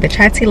getting, the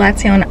chai tea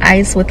latte on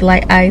ice with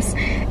light ice,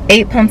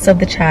 8 pumps of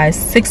the chai,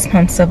 6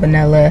 pumps of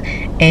vanilla,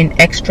 and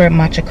extra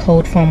matcha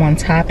cold foam on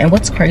top. And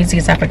what's crazy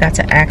is I forgot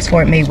to ask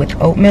for it made with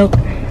oat milk,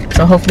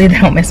 so hopefully they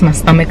don't mess my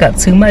stomach up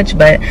too much,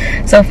 but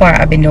so far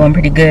I've been doing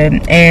pretty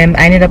good. And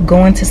I ended up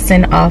going to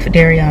send off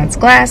Dariyon's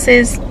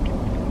glasses,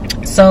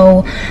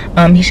 so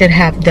he should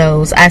have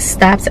those. I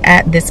stopped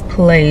at this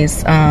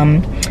place,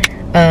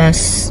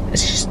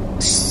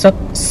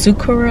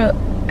 Sukura,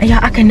 yeah,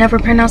 I can never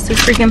pronounce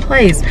this freaking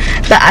place,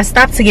 but I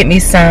stopped to get me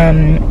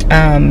some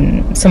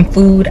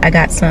food. I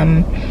got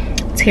some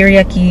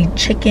teriyaki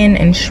chicken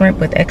and shrimp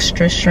with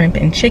extra shrimp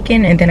and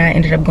chicken, and then I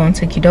ended up going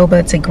to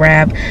Qdoba to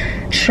grab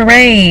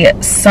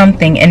Sheree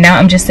something, and now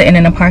I'm just sitting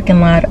in a parking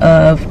lot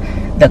of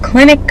the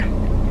clinic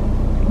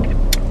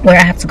where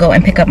I have to go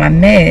and pick up my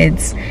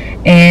meds,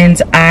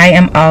 and I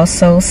am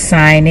also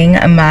signing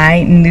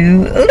my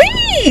new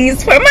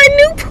lease for my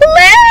new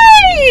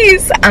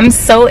place. I'm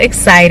so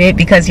excited,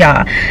 because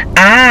y'all,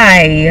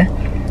 I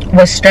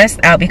was stressed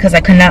out because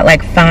I could not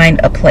like find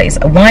a place.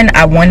 One,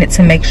 I wanted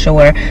to make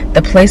sure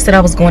the place that I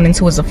was going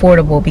into was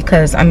affordable,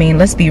 because I mean,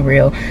 let's be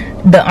real,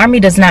 the Army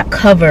does not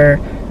cover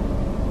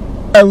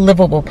a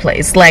livable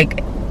place.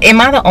 Like,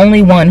 am I the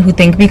only one who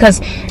think,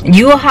 because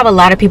you will have a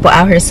lot of people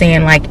out here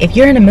saying like, if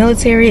you're in the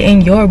military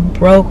and you're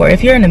broke, or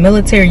if you're in the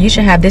military you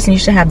should have this and you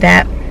should have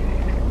that.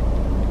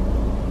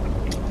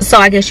 So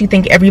I guess you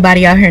think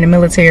everybody out here in the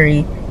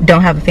military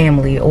don't have a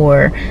family,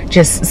 or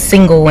just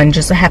single and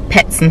just have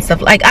pets and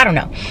stuff. Like, I don't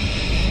know.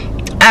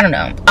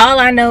 All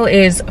I know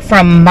is,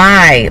 from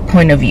my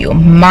point of view,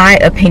 my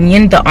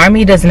opinion, the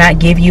Army does not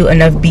give you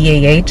enough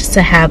BAH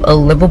to have a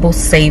livable,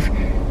 safe,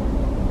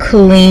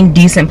 clean,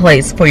 decent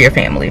place for your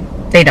family.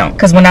 They don't.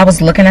 Because when I was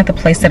looking at the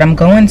place that I'm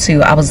going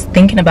to, I was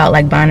thinking about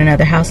like buying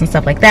another house and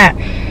stuff like that.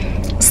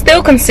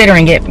 Still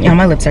considering it. You know,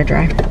 my lips are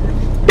dry.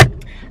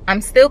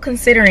 I'm still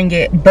considering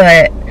it,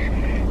 but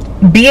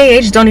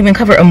BAH don't even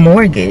cover a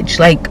mortgage.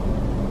 Like,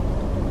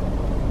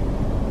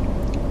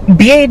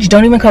 BAH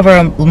don't even cover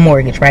a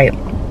mortgage, right?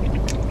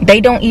 They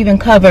don't even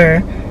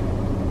cover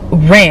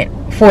rent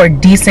for a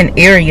decent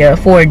area,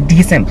 for a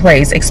decent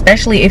place,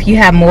 especially if you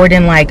have more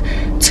than like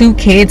 2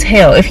 kids.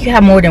 Hell, if you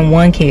have more than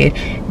 1 kid,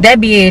 that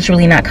BAH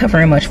really not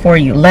covering much for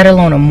you, let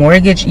alone a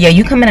mortgage. Yeah,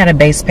 you coming out of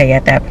base pay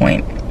at that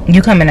point.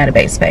 You coming out of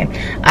base pay.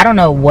 I don't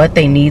know what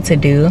they need to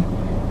do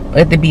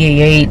with the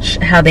BAH,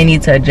 how they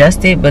need to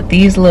adjust it, but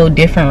these little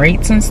different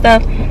rates and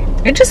stuff,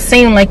 it just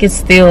seemed like it's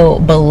still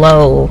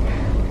below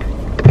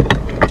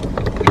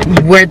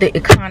where the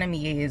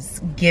economy is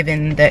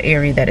given the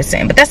area that it's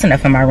in. But that's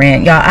enough of my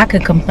rant, y'all. I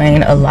could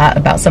complain a lot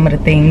about some of the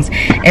things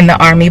in the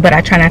Army, but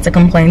I try not to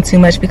complain too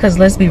much, because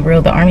let's be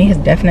real, the Army has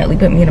definitely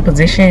put me in a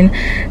position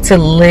to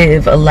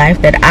live a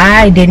life that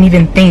I didn't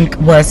even think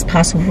was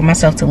possible for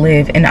myself to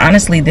live. And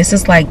honestly, this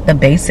is like the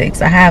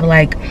basics. I have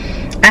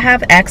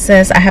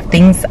access, I have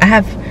things, I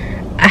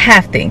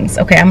have things.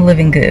 Okay, I'm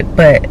living good,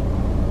 but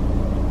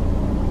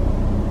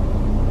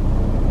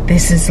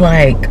this is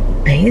like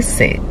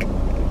basic.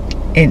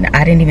 And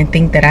I didn't even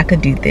think that I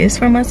could do this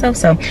for myself.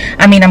 So,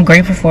 I mean, I'm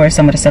grateful for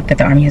some of the stuff that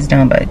the Army has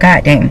done, but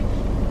god damn.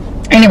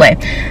 Anyway,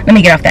 let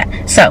me get off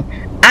that. So,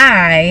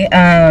 I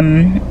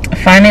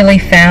finally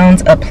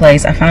found a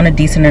place. I found a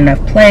decent enough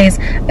place,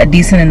 a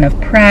decent enough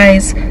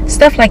price,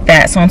 stuff like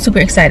that. So I'm super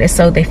excited.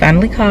 So they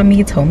finally called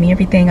me, told me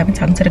everything. I've been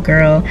talking to the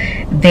girl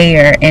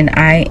there, and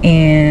I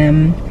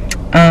am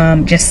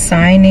just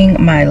signing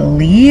my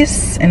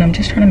lease, and I'm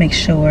just trying to make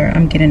sure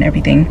I'm getting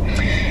everything.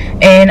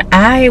 And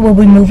I will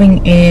be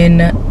moving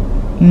in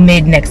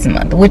mid next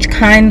month, which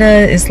kind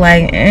of is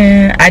like,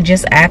 I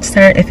just asked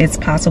her if it's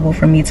possible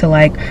for me to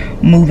like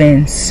move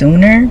in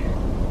sooner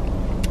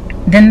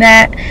than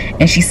that,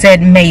 and she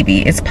said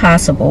maybe it's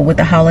possible with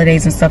the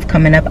holidays and stuff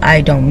coming up.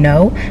 I don't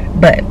know,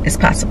 but it's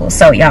possible.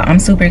 So yeah, I'm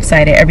super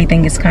excited.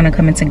 Everything is kind of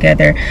coming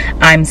together.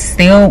 I'm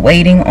still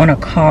waiting on a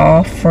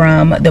call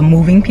from the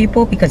moving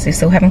people, because they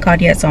still haven't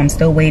called yet. So I'm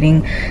still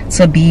waiting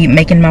to be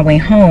making my way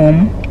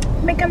home,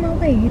 making my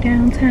way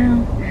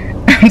downtown.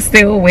 I'm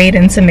still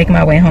waiting to make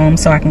my way home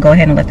so I can go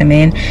ahead and let them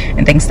in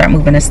and things start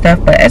moving and stuff.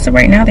 But as of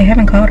right now, they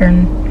haven't called her,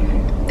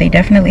 and they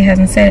definitely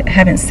haven't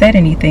said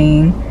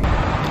anything.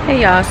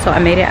 Hey y'all, so I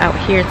made it out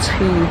here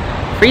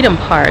to Freedom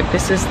Park.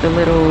 This is the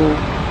little,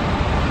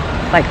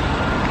 like,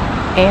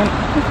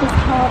 what's this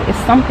called? It's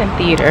something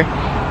theater.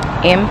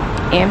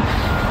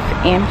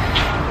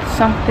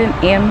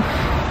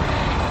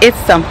 It's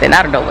something.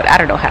 I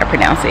don't know how to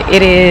pronounce it.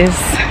 It is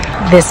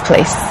this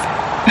place.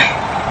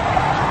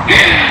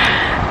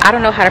 I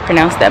don't know how to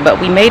pronounce that,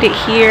 but we made it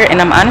here, and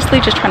I'm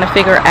honestly just trying to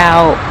figure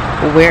out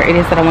where it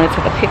is that I want to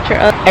take a picture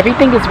of.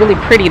 Everything is really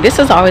pretty. This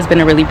has always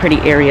been a really pretty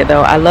area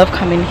though. I love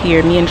coming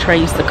here. Me and Trey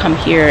used to come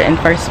here in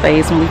first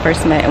phase when we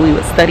first met, and we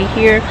would study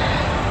here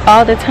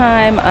all the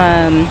time.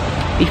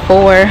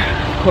 Before,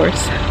 of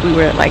course, we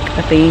were like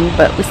a thing,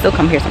 but we still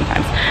come here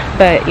sometimes.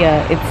 But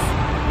yeah,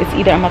 it's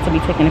either I'm about to be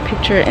taking a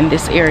picture in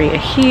this area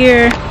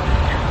here.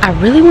 I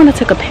really want to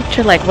take a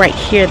picture like right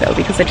here though,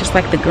 because I just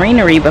like the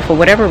greenery, but for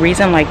whatever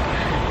reason, like,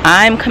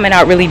 I'm coming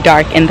out really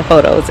dark in the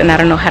photos, and I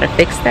don't know how to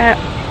fix that.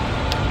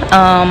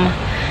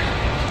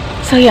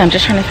 So yeah, I'm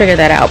just trying to figure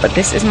that out. But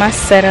this is my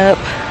setup.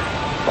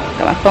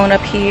 Got my phone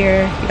up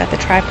here, got the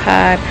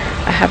tripod,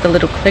 I have the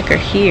little clicker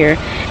here,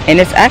 and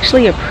it's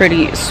actually a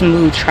pretty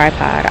smooth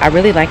tripod. I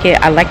really like it.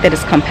 I like that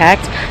it's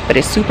compact, but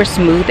it's super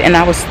smooth. And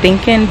I was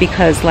thinking,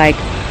 because like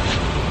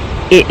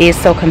it is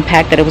so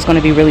compact, that it was going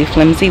to be really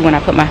flimsy when I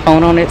put my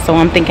phone on it. So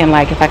I'm thinking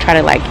like if I try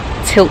to like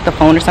tilt the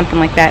phone or something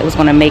like that, it was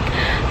going to make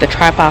the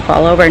tripod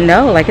fall over.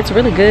 No, like it's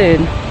really good.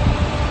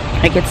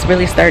 Like it's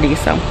really sturdy.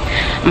 So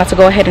I'm about to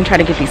go ahead and try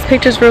to get these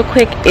pictures real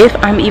quick, if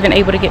I'm even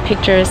able to get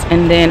pictures,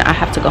 and then I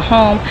have to go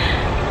home.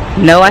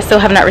 No, I still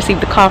have not received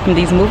the call from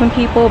these moving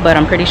people, but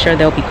I'm pretty sure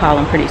they'll be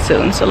calling pretty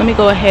soon. So let me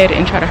go ahead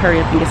and try to hurry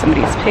up and get some of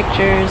these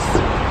pictures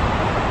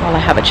while I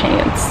have a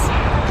chance.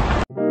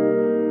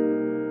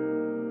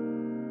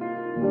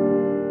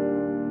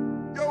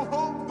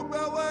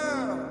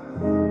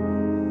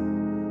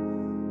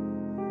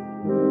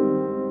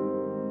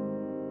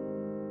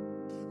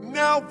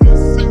 Now this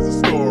is a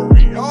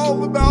story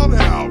all about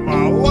how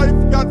my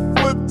life got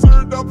flipped,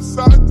 turned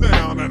upside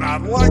down, and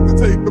I'd like to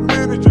take a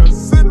minute,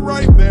 just sit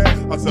right there.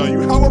 I'll tell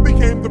you how I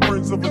became the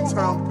prince of a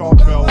town called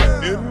Bel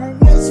Air in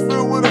West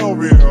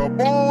Philadelphia,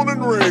 born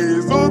and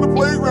raised on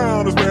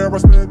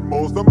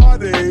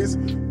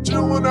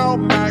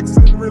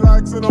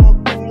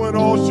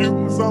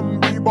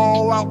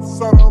ball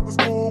outside of the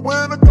school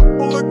when a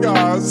couple of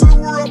guys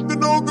who were up to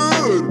no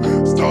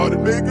good started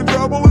making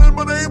trouble in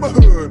my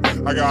neighborhood.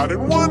 I got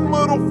in one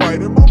little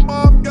fight and my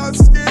mom got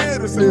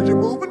scared and said, "You're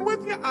moving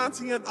with your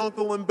auntie and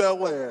uncle in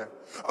Bel Air."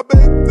 I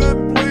begged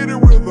and pleaded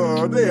with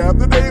her day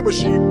after day, but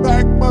she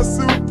packed my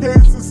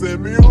suitcase and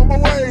sent me on my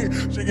way.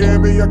 She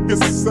gave me a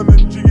kiss and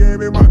then she gave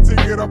me my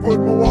ticket. I put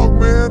my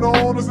Walkman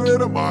on and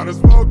said I might as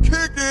well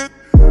kick it.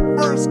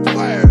 First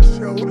class,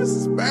 yo, this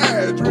is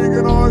bad.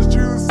 Drinking orange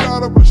juice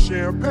out of a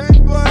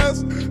champagne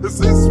glass. Is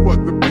this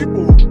what the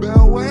people of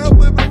Bel Air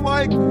living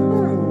like?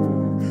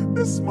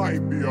 This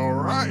might be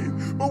alright.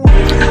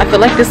 I feel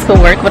like this could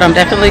work, but I'm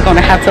definitely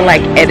gonna have to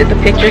like edit the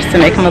pictures to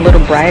make them a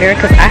little brighter,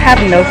 because I have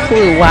no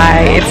clue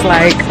why it's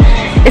like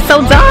it's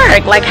so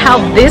dark. Like how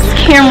this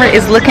camera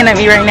is looking at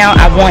me right now,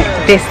 I want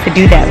this to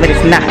do that, but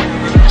it's not.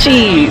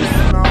 Jeez.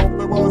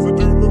 There was a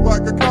dude look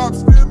like a cop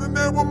standing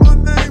there with my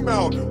name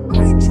out.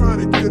 I ain't trying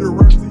to get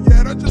arrested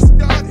yet, I just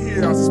got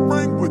here. I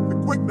sprang with the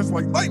quickness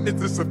like lightning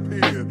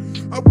disappeared.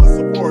 I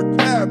whistled for a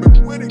cab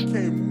and when it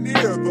came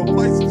near, the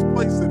license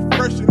plate said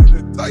fresher than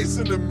a dice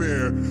in the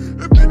mirror.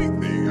 If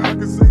anything, I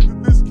could say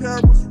that this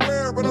cab was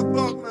rare, but I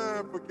thought,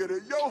 man, forget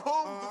it. Yo,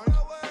 home to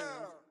Bel Air.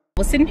 I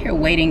was sitting here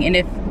waiting, and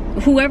if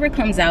whoever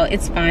comes out,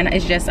 it's fine.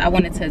 It's just I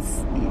wanted to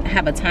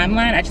have a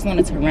timeline. I just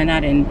wanted to run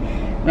out and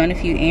run a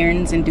few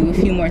errands and do a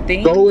few more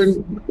things. Go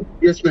and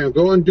yes, ma'am.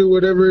 Go and do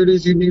whatever it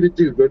is you need to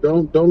do. But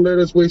don't let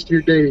us waste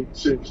your day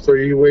for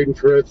you waiting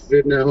for us,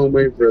 sitting at home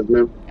waiting for us,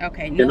 ma'am.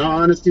 Okay. No. In all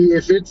honesty,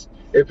 if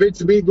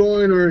it's me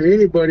going or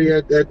anybody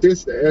at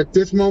this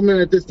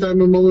moment, at this time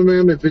of moment,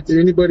 ma'am, if it's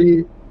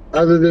anybody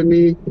other than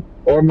me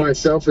or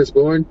myself is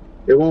going,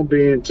 it won't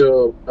be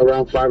until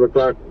around 5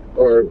 o'clock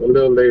or a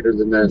little later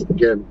than that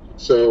again.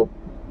 So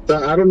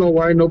I don't know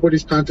why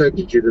nobody's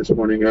contacted you this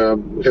morning.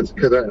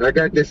 Because I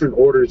got different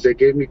orders. They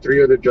gave me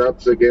 3 other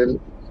jobs again,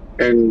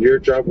 and your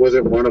job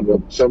wasn't one of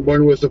them.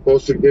 Someone was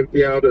supposed to give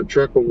me out a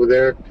truck over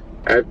there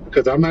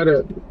because I'm at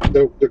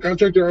the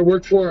contractor I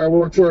work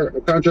for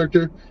a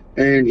contractor,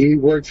 and he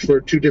works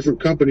for 2 different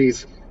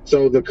companies.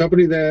 So the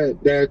company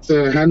that's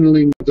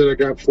handling that I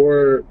got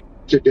for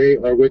today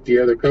are with the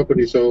other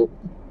company. So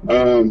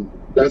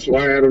that's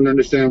why I don't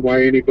understand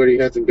why anybody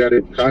hasn't got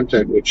in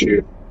contact with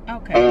you.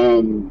 Okay.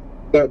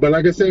 But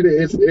like I said,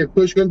 if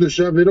push comes to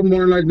shove, it'll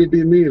more likely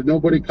be me. If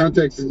nobody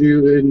contacts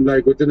you in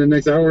like within the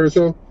next hour or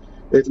so,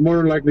 it's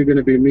more likely going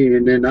to be me.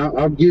 And then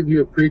I'll give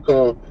you a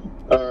pre-call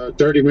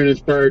 30 minutes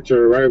prior to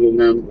arrival,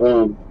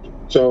 ma'am.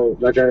 So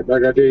like I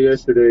did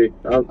yesterday,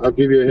 I'll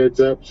give you a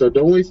heads up. So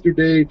don't waste your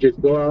day. Just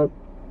go out,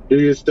 do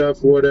your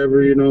stuff,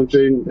 whatever, you know what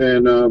I'm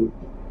saying,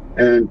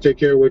 and take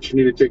care of what you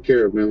need to take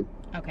care of, ma'am.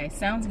 Okay,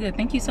 sounds good.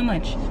 Thank you so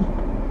much.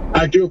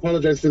 I do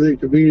apologize for the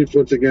inconvenience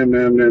once again,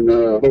 ma'am, and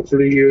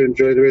hopefully you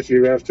enjoy the rest of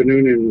your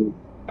afternoon, and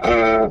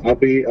I'll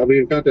be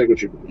in contact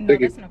with you. No,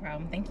 Thank that's you. no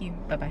problem. Thank you.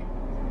 Bye-bye.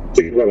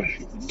 Thank you. Bye-bye.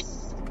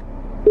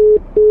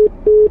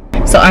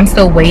 So I'm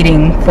still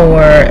waiting for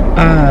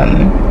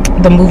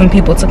the moving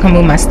people to come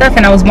move my stuff,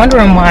 and I was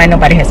wondering why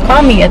nobody has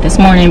called me yet this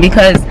morning,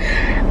 because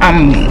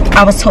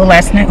I was told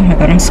last night, oh my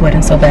god, I'm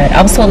sweating so bad.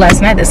 I was told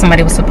last night that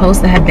somebody was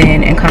supposed to have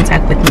been in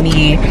contact with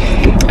me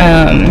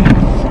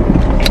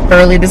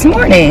early this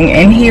morning,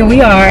 and here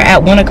we are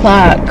at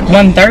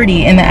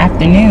 1:30 in the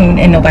afternoon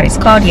and nobody's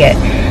called yet.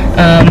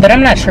 But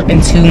I'm not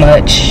tripping too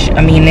much.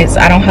 I mean,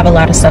 I don't have a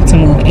lot of stuff to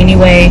move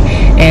anyway,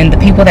 and the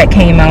people that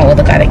came out, or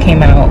the guy that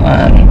came out,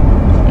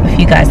 a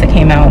few guys that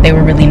came out, they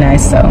were really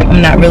nice, so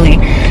I'm not really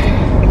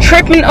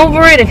tripping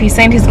over it. If he's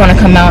saying he's going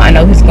to come out, I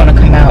know he's going to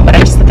come out, but I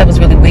just thought that was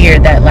really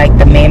weird that like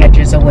the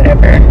managers or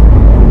whatever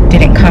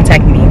didn't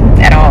contact me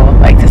at all,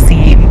 like to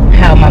see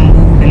how my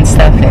move and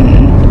stuff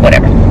and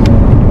whatever.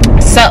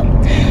 So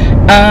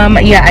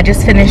yeah, I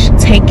just finished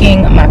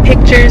taking my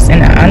pictures,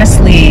 and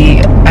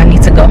honestly I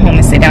need to go home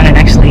and sit down and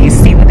actually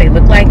see what they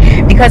look like,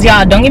 because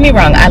y'all, don't get me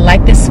wrong, I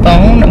like this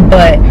phone,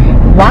 but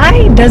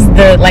why does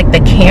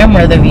the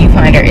camera, the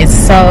viewfinder is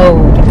so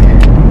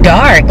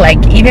dark?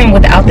 Like even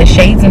without the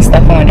shades and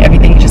stuff on,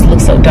 everything just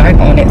looks so dark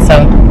on it.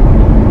 So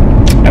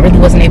I really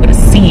wasn't able to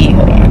see,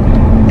 hold on,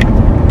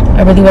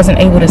 I really wasn't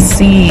able to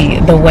see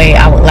the way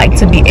I would like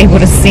to be able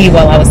to see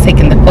while I was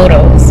taking the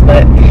photos,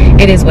 but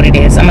it is what it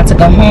is. I'm about to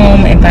go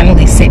home and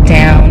finally sit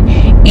down,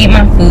 eat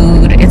my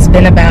food. It's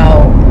been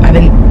about, I've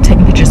been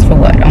taking pictures for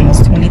what,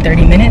 almost